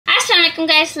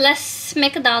Assalamualaikum guys, let's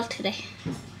make a dal today.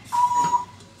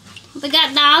 We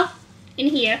got dal in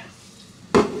here.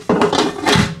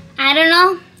 I don't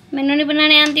know, मैनू नहीं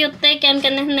बनाने आती उत्ते क्या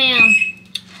करने हैं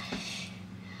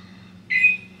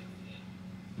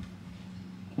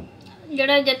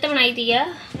जड़ा जत्ते बनाई थी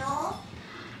यार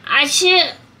आज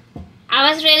I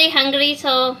was really hungry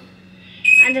so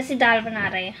आज ऐसी दाल बना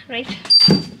रहे हैं right.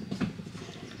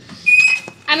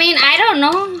 I mean I don't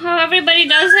know how everybody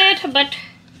does it but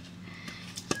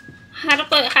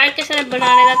हर किसी ने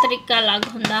बनाने का तरीका अलग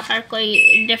होता हर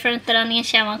कोई डिफरेंट तरह दी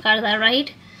शेवां करदा राइट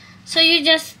सो यू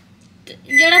जस्ट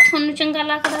जेड़ा थोनू चंगा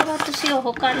लगदा वा तुसी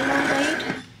ओह कर लो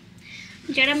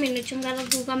राइट जेड़ा मैनू चंगा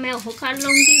लगूगा मैं ओह कर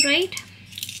लूँगी राइट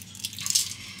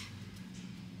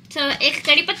सो एक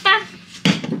कड़ी पत्ता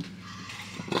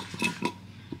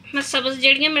मैं सब्ज़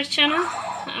जेड़ियां मिर्चां ना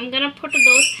I'm gonna put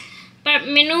those पर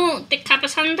मैनू तिखा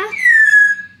पसंद आ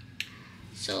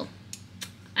सो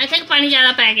I think पानी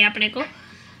ज़्यादा पै गया अपने को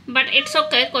बट इट्स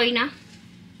ओके कोई ना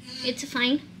इट्स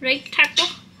फाइन राइट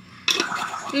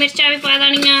ठाको मिर्चा भी पा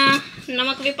देनियां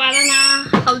नमक भी पा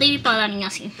देना हल्दी भी पा देनी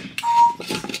असीं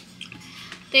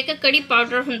ते एक कड़ी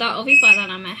पाउडर हुंदा वो भी पा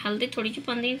देना मैं हल्दी थोड़ी जी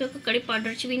पांदी क्योंकि कड़ी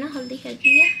पाउडर च भी ना हल्दी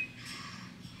हैगी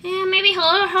है मे बी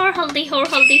होर हल्दी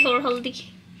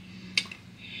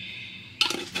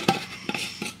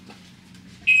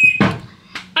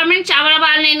और मैंने चावल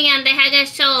उबालने नहीं आते हैं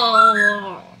सो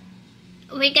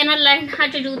we gonna learn how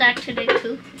to do that today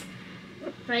too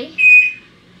right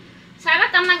सारा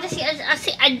काम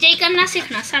असी अज ही करना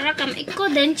सीखना सारा काम इको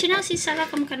दिन च ना असी सारा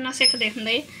काम करना सीखते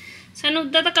होंगे सानू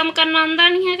उदा तो काम करना आंदा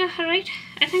नहीं है राइट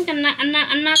आई थिंक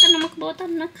अन्ना का नमक बहुत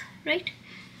नमक राइट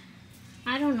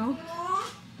आई डोंट नो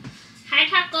हाय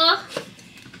ठाको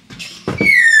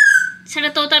साडा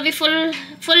तोता भी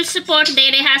फुल सपोर्ट दे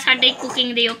रहा साडे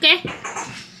कुकिंग दी ओके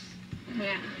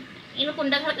इन्हू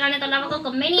कुंडा खड़काने तो अलावा कोई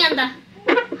कम ही नहीं आता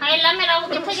हाय ला मेरा वो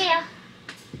किथे गया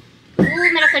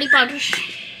मेरा कड़ी पाउडर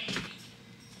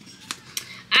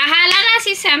ला ना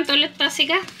सी सैम तो लिता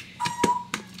सीगा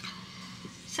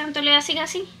सैम तो लिया सीगा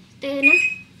सी ते ना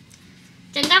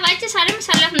चंगा वाइच सारे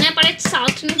मसाले होंगे पर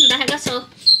साल्ट नहीं होंदा हैगा सो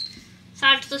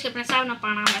साल्ट तुसीं अपने हिसाब नाल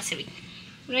पाना वैसे भी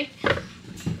राइट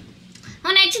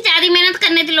हुण इह च ज़्यादा मेहनत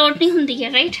करने की लोड़ नहीं होंदी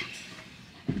है राइट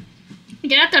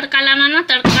जिहड़ा तड़का लाना ना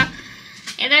तड़का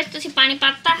ਇਹਦੇ ਵਿੱਚ ਤੁਸੀਂ ਪਾਣੀ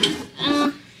ਪਾਤਾ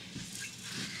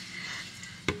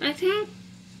आई थिंक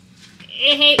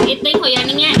ਇਹ ਇਦਾਂ ਹੀ ਹੋ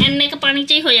ਜਾਣੀ ਹੈ ਇੰਨੇ ਕ ਪਾਣੀ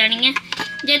ਚ ਹੀ ਹੋ ਜਾਣੀ ਹੈ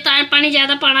ਜੇ ਤਾਂ ਪਾਣੀ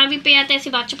ਜ਼ਿਆਦਾ ਪਾਣਾ ਵੀ ਪਿਆ ਤੇ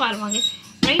ਅਸੀਂ ਬਾਅਦ ਚ ਪਾ ਲਵਾਂਗੇ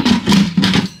ਰਾਈਟ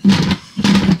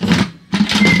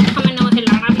ਹਮੇ ਨਾ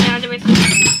ਹਿਲਾਣਾ ਵੀ ਆ ਜਾਵੇ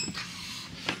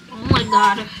ਓ ਮਾਈ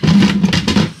ਗॉड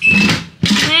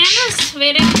ਮੈਂ ਨਾ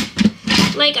ਸਵੇਰੇ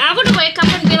like I would wake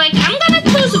up and be like I'm gonna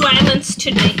choose violence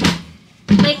today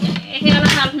like ਇਹ ਵਾਲਾ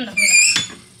ਹਾਲ ਹੁੰਦਾ ਮੇਰਾ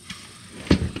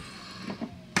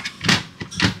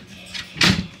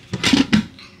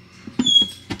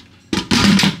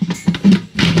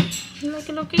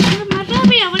लोकेशन मर रहा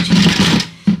भी आवच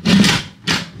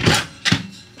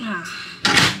हां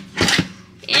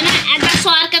ये ना ऐसा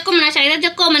स्वार के घूमना चाहिए जो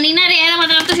घूम नहीं ना रहा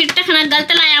मतलब तुसीं ढकना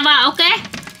गलत लाया वा ओके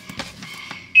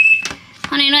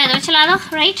हुण इहनूं इहदे विच ला दो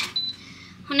राइट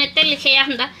हुण इत्ते लिखिया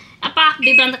हुंदा भाफ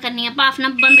भी बंद करनी है भाफ ना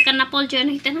बंद करना भुल जाओ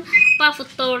नहीं तो ना भाफ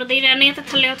तोड़दी रहनी है तो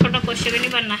थल्ले थोड़ा कुछ भी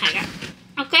नहीं बनना हैगा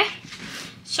ओके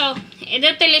सो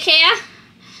इहदे उत्ते लिखिया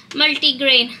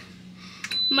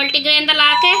मल्टीग्रेन का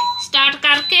ला के स्टार्ट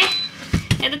करके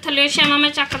ये थले शामा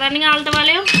मैं चकदा नहीं आल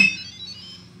दवाले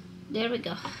there we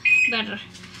go better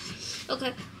okay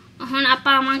हुण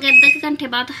आपां आवांगे अद्धे घंटे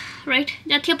बाद राइट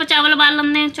जत्थे आपां चावल उबाल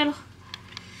लैंदे हैं चलो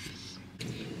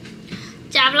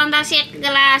चावलों का असीं एक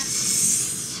गिलास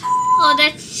ओहदे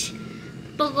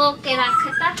भगो के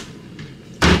रखता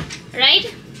राइट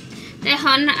ते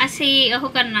हुण असीं ओह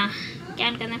करना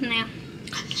क्या कहंदे हुंदे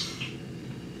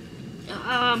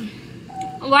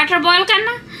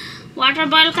वाटर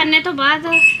बॉयल करने तो बाद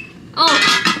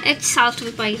एक साल्ट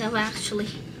भी पाईदा वा एक्चुअली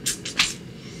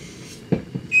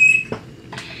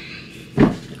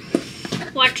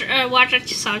वाटर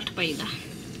च साल्ट पाईदा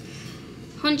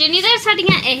हुण जिन्नी देर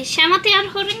साडियां एह शामां तैयार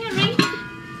हो रही हैं राइट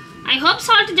आई होप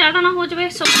साल्ट ज़्यादा ना हो जाए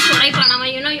सो थोड़ा ही पाना वा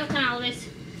you know you can always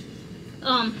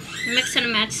mix and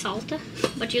match salt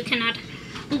but you can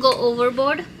not go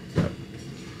overboard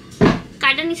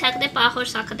कढ़ नहीं सकते पा हो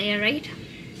सकते हैं right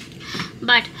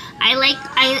but I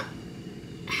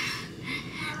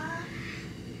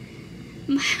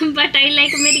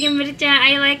like medium mircha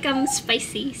I like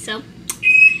spicy so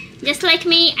just like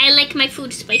me I like my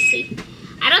food spicy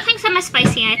I don't think so I'm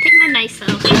spicy I think मैं nice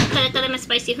okay कदे मैं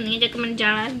spicy होनी है जब मैं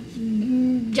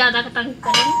ज़्यादा तंग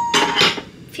करें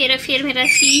फिर मेरा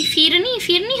फिर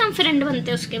नहीं हम फ्रेंड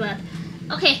बनते उसके बाद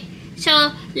okay So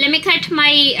let me cut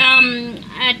my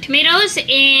tomatoes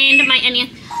and my onion.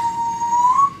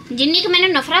 जिन्नी की मैंने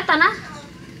नफरत है ना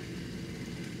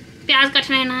प्याज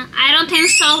कटने ना, I don't think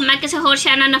so मैं किसी होर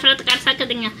शै नाल नफरत कर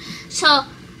सकती हाँ. So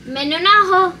मैनू ना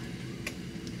हो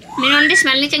मैनू उनकी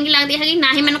स्मैल नहीं चंगी लगती हैगी, ना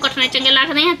ही मैनू कटने चंगे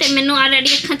लगते हैं, तो मैनू ऑलरेडी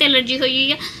अखां ते एलर्जी हुई हुई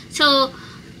है. सो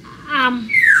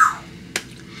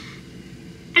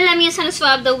अल्लाह मियां सानू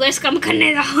स्वाब दूगा इस काम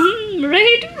करने का,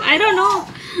 right? I don't know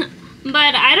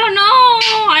but I don't know,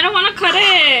 I don't want to cut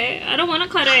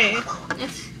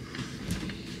it.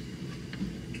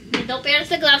 दो पेयर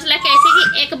से ग्लव्स लेके ऐसे कि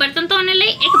एक बर्तन धोने लिए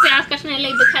एक प्याज कटने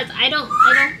लिए, बिकॉज आई डोंट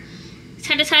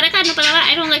साढ़े सारे घर में पता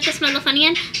I don't like the smell of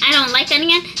onion, I don't like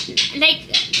onion. Like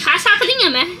खा सकती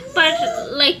हूँ मैं, पर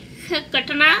लाइक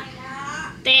कटना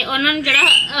ते उन्होंने जड़ा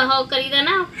हो करीदा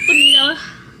ना भुनी दा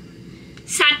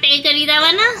साटे करीदा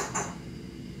वा ना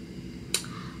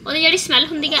वो जी स्मेल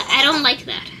होंगी है, I don't like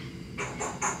that.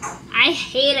 I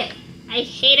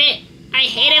hate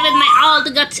it with my all the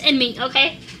guts in me. Okay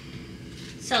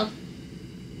so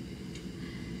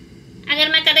अगर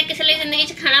मैं कदे किसी लिए जिंदगी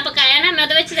च खाना पकाया ना, मैं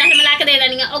उहदे विच जहर मिला के दे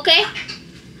देनी है. ओके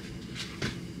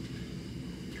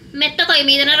मेरे तो कोई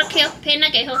उम्मीद ना रखियो, फिर ना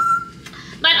कहो.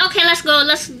 But okay let's go,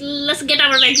 let's get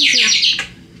our veggies now.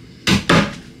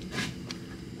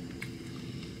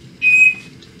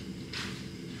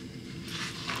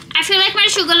 I feel like my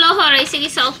sugar low हो रही सी,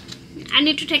 so I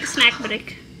need to take a snack break.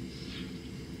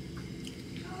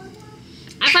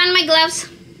 I found my gloves.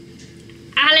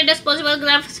 I have disposable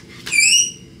gloves.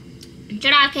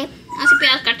 चढ़ा के ऐसे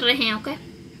प्याज cut रहे हैं. Okay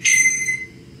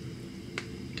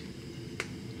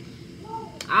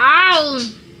आओ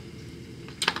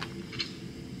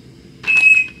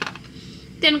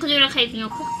 3 खजूर खाई थी.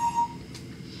 ओके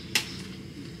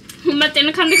मैं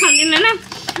 3 खांदी ने ना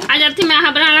आ जाती मैं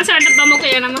हाँ बनाना सारा डब्बा मुक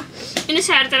जाना मैं इन्हें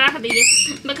साइड पे रख दीजिए,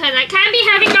 because I can't be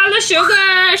having all the sugar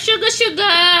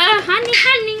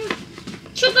honey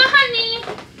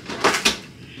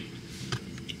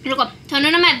रुको थोड़ा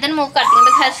ना मैं इधर मूव करती हूँ,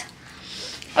 बिकॉज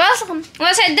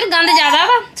वैसे इधर गंद ज़्यादा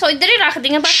वा, सो इधर ही रख दी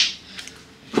है,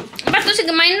 पर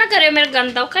तुम माइंड ना करो मेरे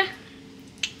गंद. Okay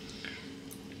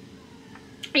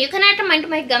you can not mind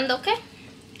my गंद. Okay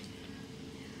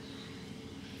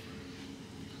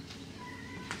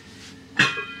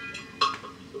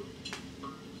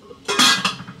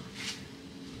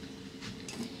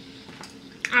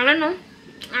I don't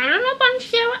know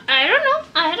Pancheva, I don't know.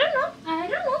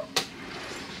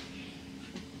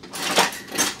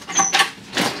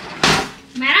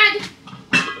 मैं आज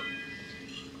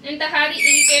इंतहाई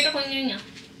इरिटेट हो गई हूँ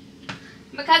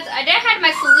because I didn't had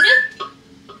my food.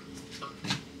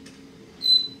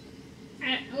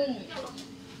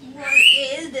 What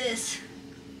is this?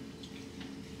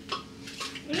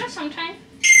 You know sometimes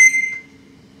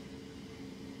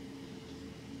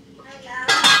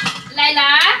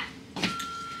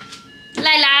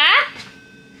Laila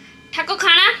ठाको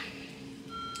खाना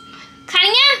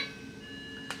खानिया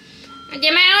जे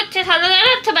मैं उत्थे सादा दे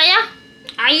उत्थे बैया.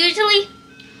 I usually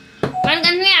when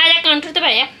Gandhi आ जा काउंटर पे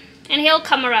बैया and he'll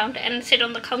come around and sit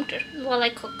on the counter while I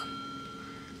cook.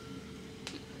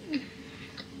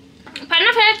 पर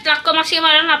ना फिर ट्रक मसी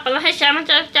मारन लापन है शाम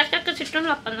चक के सिटन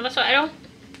लापन बस. I don't.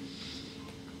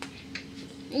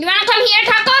 You wanna come here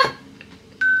ठाको?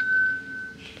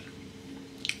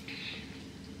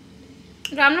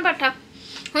 Ram ना बैठा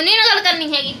हुनी ना गल करनी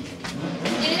हैगी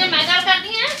जिन्नी देर मैं गल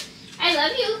करदी हां. आई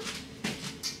लव यू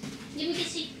जिमी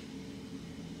किसी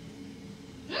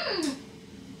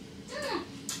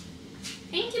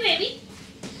थैंक यू बेबी.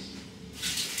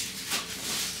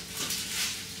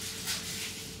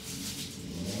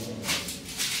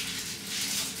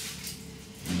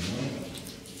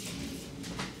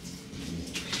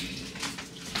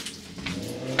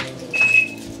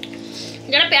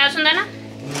 जरा प्याज हुंदा ना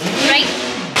राइट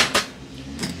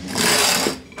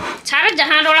सारा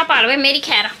जहां रोला पा लवे मेरी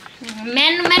खैर.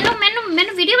 मैनू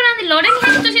वीडियो बनाने की लोड़ नहीं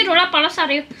है, तुसीं रोला पा लो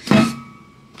सारे.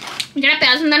 जो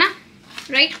प्याज होंगे ना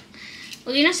राइट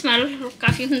उसकी ना स्मैल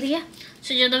काफ़ी होंगी है.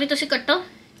 सो जो भी तुसीं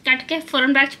कट के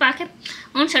फौरन बैग च पा के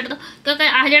उन्होंने छड्ड दो, क्योंकि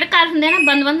आ जो घर होंगे ना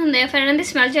बंद होंगे, फिर इन्हों की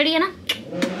स्मैल जी है ना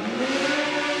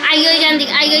आई हो जाती.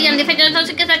 फिर जो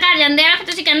किसी घर जाते हैं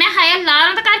फिर कहते हैं हाय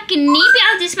लार तो घर किन्नी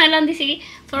प्याज की स्मैल आती सी.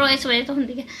 फिर वो इस वजह तो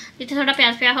होंगी है जिथे थोड़ा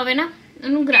प्याज पिया हो ना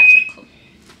उन्होंने गराच रखो.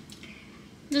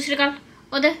 दूसरी गल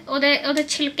ओदे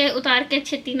छिलके उतार के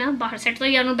छेती ना बाहर सट दो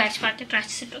या बैग पा के ट्रैश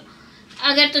सटो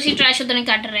अगर तुम ट्रैश उधर नहीं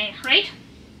कट रहे हैं राइट.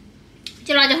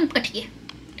 चलो आज हम कट्टिए.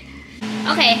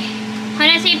 ओके हम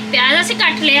असी प्याज असी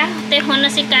कट लिया तो हम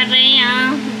असी कर रहे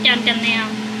हैं क्या कहते हैं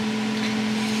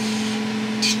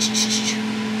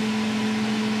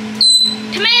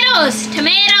टमेटो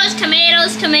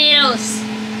tomatoes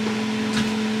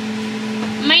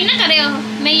मैं ना करे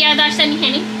मैं याददाश्त नहीं है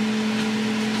नहीं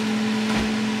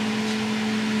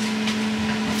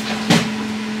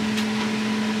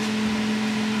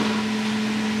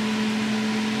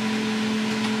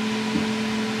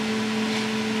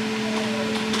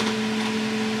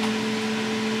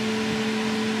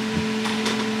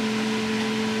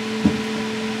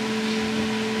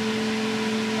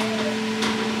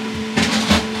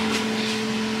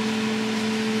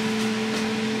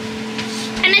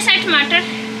टमाटर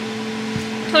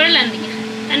थोड़े लाँदी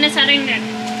है सारे नहीं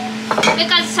लेने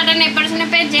बिकॉज साढ़े नेबर्स ने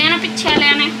भेजे हैं ना पिछे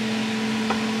लेने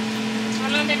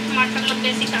चलो दे टमाटर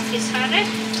लगे सी काफ़ी सारे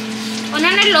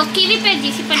उन्होंने लौकी भी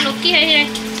भेजी सी पर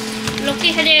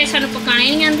लौकी हजे सानू पकाने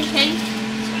नहीं आती है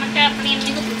मैं अपनी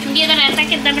अम्मी को पूछूंगी अगर रायता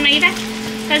कितना बनाई था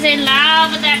बिकॉज आई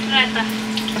लव दैट रायता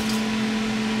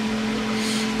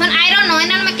हुण आई डोंट नो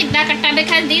इन्होंने मैं कितना कट्टा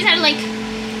because these are like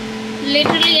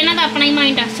literally another अपना ही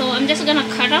mind है so I'm just gonna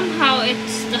cut them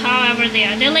however they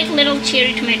are. They're like little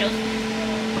cherry tomatoes.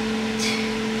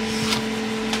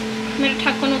 मेरे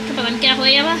ठाकुर ने उत्ते पता नहीं क्या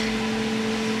होया वा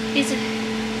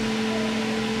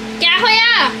क्या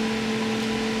होया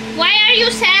why are you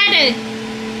sad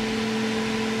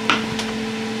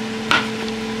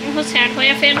वो sad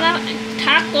होया फिर वा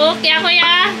ठाकुर क्या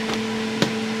होया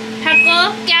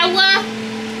ठाकुर क्या हुआ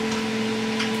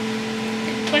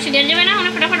कुछ गिर जाए ना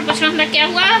उन्हें फटाफट पूछना होता क्या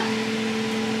हुआ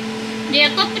जे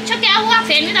को पूछो क्या हुआ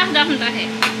फिर नहीं दसदा होता है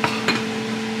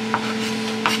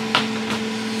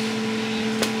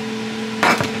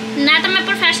ना तो मैं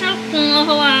प्रोफेशनल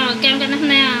क्या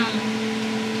कहते हैं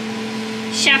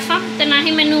शेफ हाँ तो ना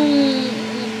ही मैनू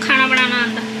खाना बनाना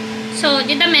आता सो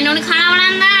जिदा मैनू नहीं खाना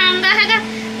बनाना आता है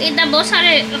इदा बहुत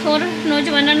सारे होर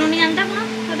नौजवानों को नहीं आता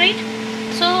होना राइट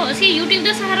सो असी यूट्यूब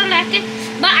का सहारा लैके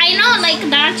बट आई नो लाइक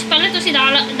दाल च पहले तुसी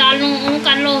दाल नूं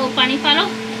कर लो पानी पा लो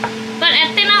पर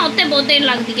इत्ते ना उत्ते बहुत देर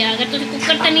लगती है अगर तुसी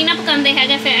कुकर ते नहीं ना पकाते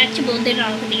है फिर इच बहुत देर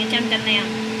लगती है क्या कहते हैं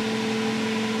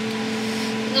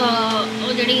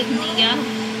वो जी होंगी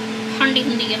हांडी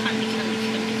होंगी हांडी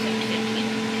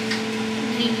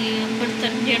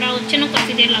बर्तन जो उस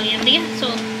काफ़ी देर लग जाती है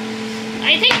सो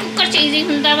आई थिंक कुकर च ईजी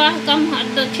होंगे वा कम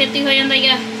छेती हो जाता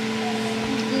है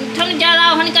थोड़ा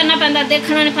ज़्यादा वो नहीं करना पैंदा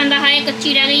देखना नहीं पैंदा हाय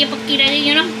कच्ची रह गई या पक्की रह गई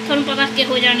है ना थोड़ा पता कि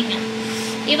हो जानी है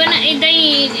इवन इदा ही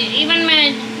इवन मैं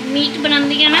मीट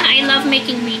बनाती है ना आई लव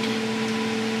मेकिंग मीट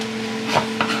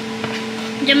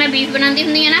जब मैं बीफ बनाती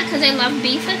होंगी है ना बिकॉज आई लव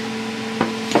बीफ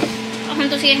हम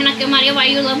तुम ये ना क्यों Mario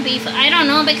why you love beef I don't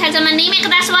know because मैं नहीं मेक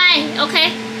दैट्स व्हाई ओके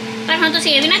पर हम तुम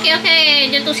ये भी ना कहो कि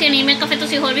जो तुम नहीं मेक फिर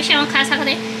तुम होर भी शाम खा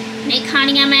सकते नहीं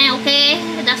खानियाँ मैं okay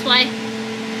that's why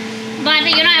but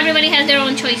you know everybody has their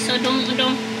own choice so don't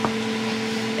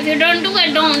if you don't do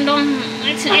it don't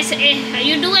it's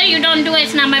you do it you don't do it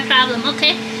it's not my problem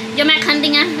okay जो मैं खाती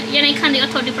हैं या नहीं खाती वो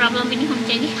थोड़ी problem भी नहीं होनी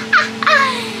चाहिए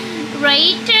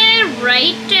right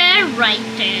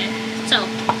so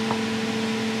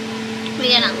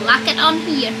we're gonna lock it on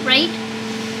here right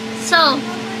so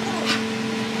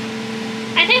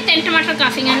I think 10 टमाटर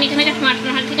काफ़ी हैं नहीं तो टमाटर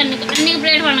हल्की करने को अन्नी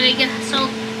ब्रेड बन गई है so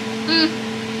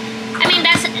I mean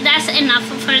that's enough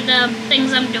for the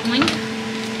things I'm doing.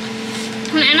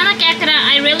 Another क्या करा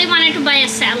I really wanted to buy a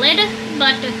salad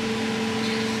but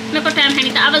मेरे को टाइम है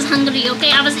नहीं था I was hungry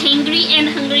okay I was hangry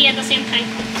and hungry at the same time.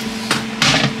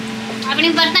 अपनी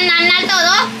बर्तन नाल धो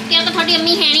दो क्योंकि थोड़ी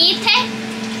अम्मी है नहीं इत्थे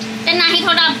ते ना ही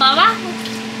थोड़ा अब्बा वा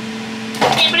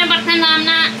ते अपने बर्तन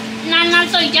नाल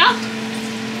धोई जाओ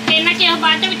फिर ना क्या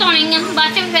बाद भी धोने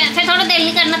बाद फिर थोड़ा दिल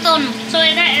नहीं करना धोने सो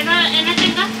इन्ना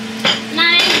चंगा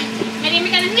नाले मेरी अम्मी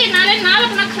कहती नाले नाल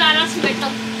अपना खलारा समेटो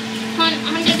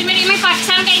हम जब मेरी अम्मी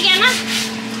पाकिस्तान गई है ना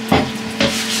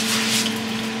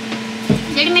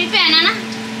जी मेरी भैन है ना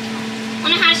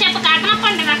उन्हें हर शे पका के ना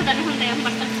भांडे रख देने होंगे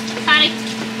बर्तन सारे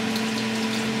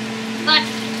बट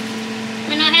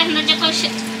मैंने अंदर जो कुछ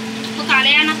पका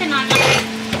लिया ना तो नाल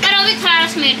पर वो भी खलारा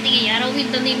समेटती है यार वो भी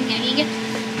इदा दी नहीं है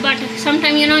बट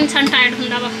समटाइम यू नो इंसान टायर्ड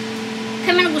होंगे वा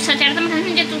फिर मैंने गुस्सा चढ़ता मैं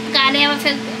कहती जो तू पका लिया वा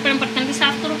फिर अपने बर्तन भी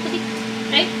साफ करो खुद ही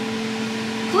राइट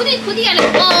खुद ही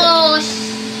अलग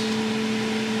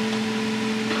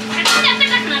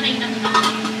रखना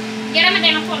चाहिए मैं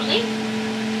देना भुल गई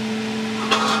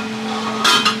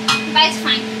but it's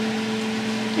fine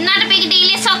not a big deal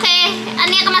it's okay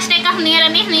अन्य का मिस्टेक होनी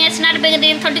रहती it's not a big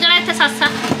deal थोड़ी गला इतने सस्सा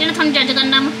जिन्हें थोड़ा जज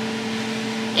करना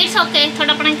it's okay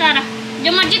थोड़ा अपने घर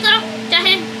जो मर्जी करो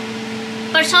चाहे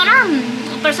परसों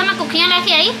मैं कुकियाँ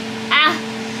लेके आई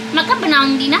मैं कब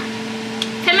बनाऊंगी ना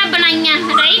फिर मैं बनाइया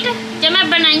राइट जब मैं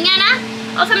बनाइया ना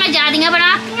और फिर मैं ज़्यादा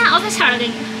बनाती और फिर सड़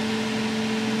गई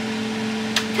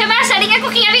फिर मैं सड़ियाँ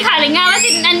कुकियाँ भी खा लेंगे बस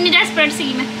इतनी डेस्परेट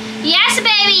सी मैं यस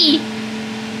बेबी।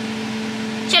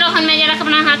 चलो हम मैं जरा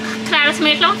अपना हाँ खरारा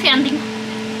समेट लूँ फिर आंदी हूँ।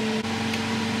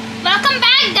 Welcome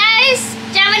back guys.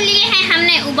 चावल लिए हैं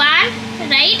हमने उबाल,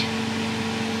 राइट।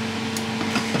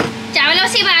 चावल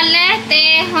उसी उबाल ले ते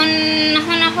हुन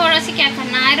होर असी क्या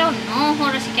करना, आई डोंट नो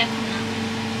होर असी क्या करना।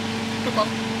 रुको,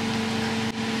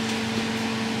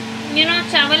 यू नो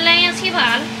चावल लाए असी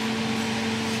उबाल,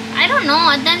 आई डोंट नो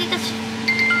अद्धा दी कुछ।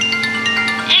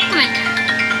 एक मिनट,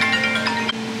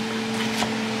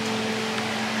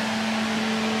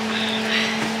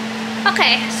 ओके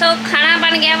सो खाना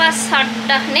बन गया बस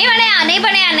साडा। नहीं बनया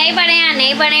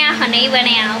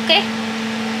ओके,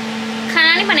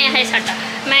 खाना नहीं बनया है साडा।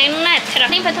 मैं ना इत्थे रख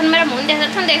नहीं, फिर मेरा मुंह देखदा,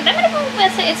 तुम देखदा मेरे मुंह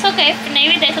वैसे इट्स ओके, नहीं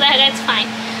भी देखदा है इट्स फाइन।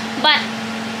 बट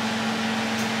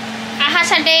आह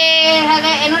साडे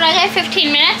है इनू रह गए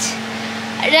 15 मिनट्स,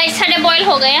 राइस साडे बॉयल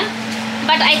हो गए।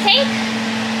 बट आई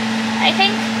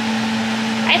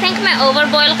थिंक मैं ओवर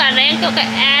बॉयल कर रहे हैं क्योंकि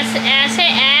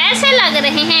ऐसे लग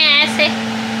रहे हैं ऐसे।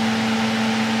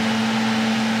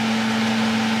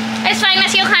 इस फाइन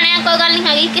असी खाने हैं, कोई गल नहीं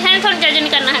हैगी, किसी ने थोड़ा जज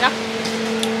नहीं करना है।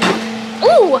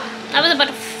 I was about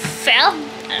to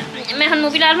fail. मैं हम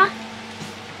मूवी डालवा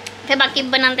फिर बाकी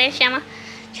बनाते हैं श्यामा।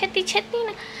 छेती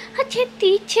ना, हाँ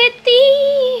छेती।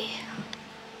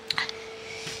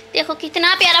 देखो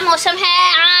कितना प्यारा मौसम है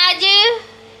आज।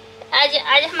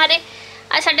 हमारे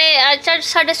आज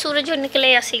साढ़े सूरज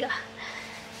निकले सीगा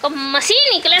को मसी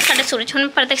निकले साढ़े सूरज। हम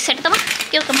पर्दे सेट दवा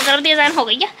क्योंकि मगरब दी अज़ान हो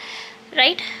गई है,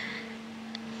 राइट।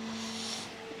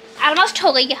 ऑलमोस्ट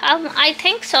हो गई है I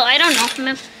think so, I don't know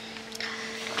मैं,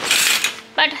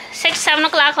 बट 6-7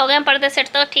 o'clock हो गए। पर्दे सेट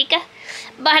तो ठीक है।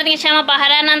 बाहर दी शामा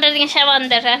बाहर है, अंदर दी शामा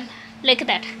अंदर है, like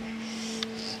that.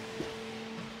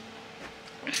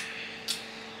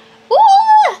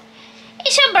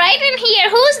 It's so bright in here.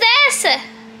 Who's this?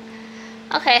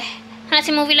 Okay, हम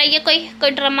ऐसी मूवी लाइए,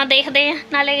 कोई ड्रामा देखते हैं,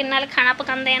 नाले खाना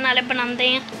पकाते हैं, नाले बनाते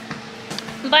हैं।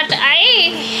 बट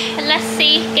लेट्स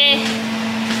सी के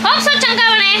होप सो चंगा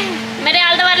बने। मेरे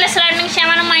आल दुआले सराउंडिंग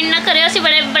शामा माइंड ना करियो, सी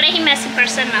बड़े ही मैसी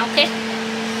पर्सन है। Okay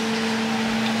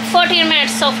 14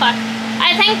 minutes so far.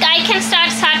 I think I can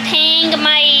start starting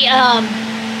my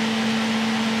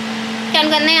क्या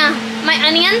करने हैं, my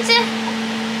onions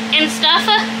and stuff.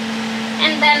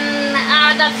 And then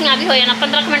दसियाँ भी हो जाना,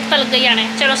 15 मिनट तो लग ही जाने।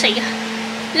 चलो सही है,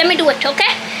 let me do it. Okay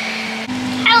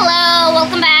hello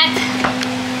welcome back.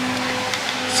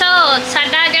 सो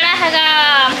साडा जड़ा हैगा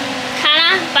खाना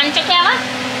बन चुका वा।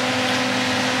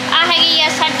 आ हैगी है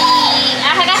साडी,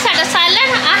 आ हैगा साडा सालन,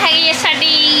 आ हैगी है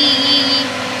साडी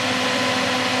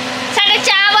साडे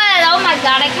चावल। Oh my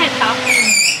God I can't talk.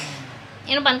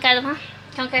 इन्हें बंद कर दवा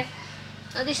क्योंकि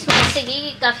उसकी स्मेल सीगी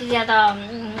काफ़ी ज़्यादा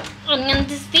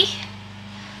ऑनियंस थी,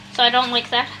 so I don't like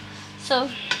that. So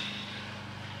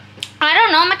I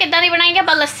don't know मैं कितना दी बनाएंगे,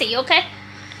 but let's see. Okay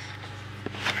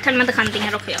चल मैं दिखाती हूँ,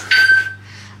 रुको।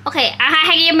 ओके आह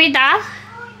हैगी है मेरी दाल।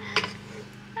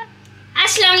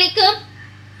 अस्सलाम वालेकुम,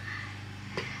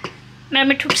 मेरा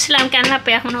मिठू सलाम कहना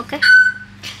पिया हूँ। ओके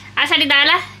आ साड़ी दाल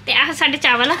है ते आह साढ़े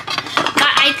चावल है।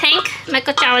 but I think मेरे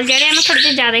को चावल जड़े हैं थोड़े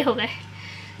से ज़्यादा हो गए,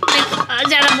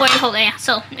 ज़्यादा बॉयल हो गए हैं।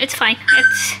 so it's fine,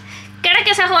 it's केड़ा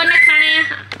किसा होर ने खाने हैं,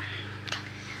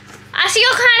 असी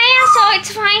खाने हैं, सो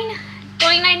इट्स फाइन।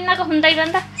 कोई ना इन्ना का हुंदा ही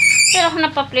रहिंदा। चलो हम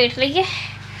आप प्लेट लीए।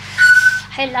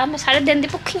 हैला मैं सारे दिन दी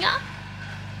भुखी हाँ।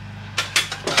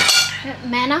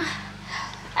 मैं ना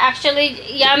एक्चुअली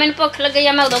या मैंने भुख लगे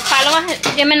या मैं उदों खा लवा,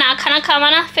 जे मैं ना खाना खावा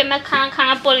ना फिर मैं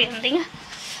खाना भुल जाती हाँ।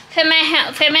 फिर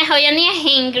मैं हो जाती हाँ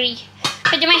हैंगरी।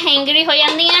 फिर जो मैं हैंगरी हो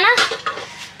जाती हाँ ना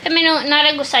फिर मैनू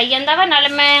नाले गुस्सा आई जाता वा, नाले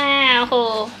मैं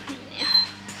हो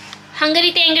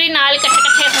हंगरी ते एंगरी नाल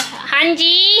कट्ठे। हाँ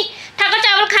जी ठाकुर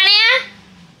चावल खाने हैं,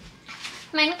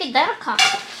 मैं इन्हें किद्दां रखा।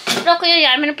 रुको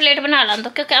यार मैंने प्लेट बना ला दो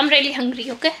क्योंकि I am really Hungary.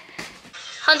 Okay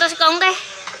हम तो कहूँगे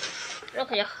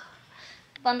रुक जाओ,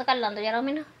 बंद कर ला दो यार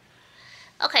मैनू।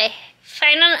 ओके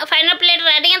फाइनल प्लेट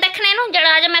रेडी है देखने नू,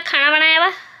 जड़ा आज मैं खाना बनाया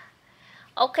वा।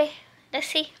 Okay let's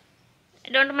see,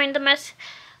 don't mind the mess,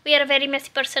 we are very Massey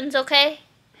persons. Okay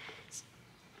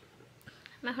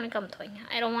मैं हुणे कम धोई हाँ,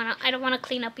 I don't wanna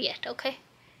clean up yet. Okay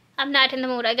I'm not in the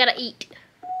mood, I gotta eat.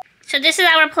 So this is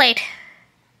our plate.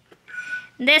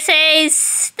 This is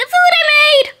the food I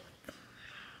made.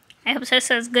 I hope this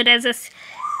is as good as this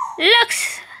looks.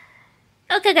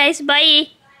 Okay guys, bye.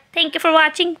 Thank you for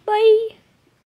watching. Bye.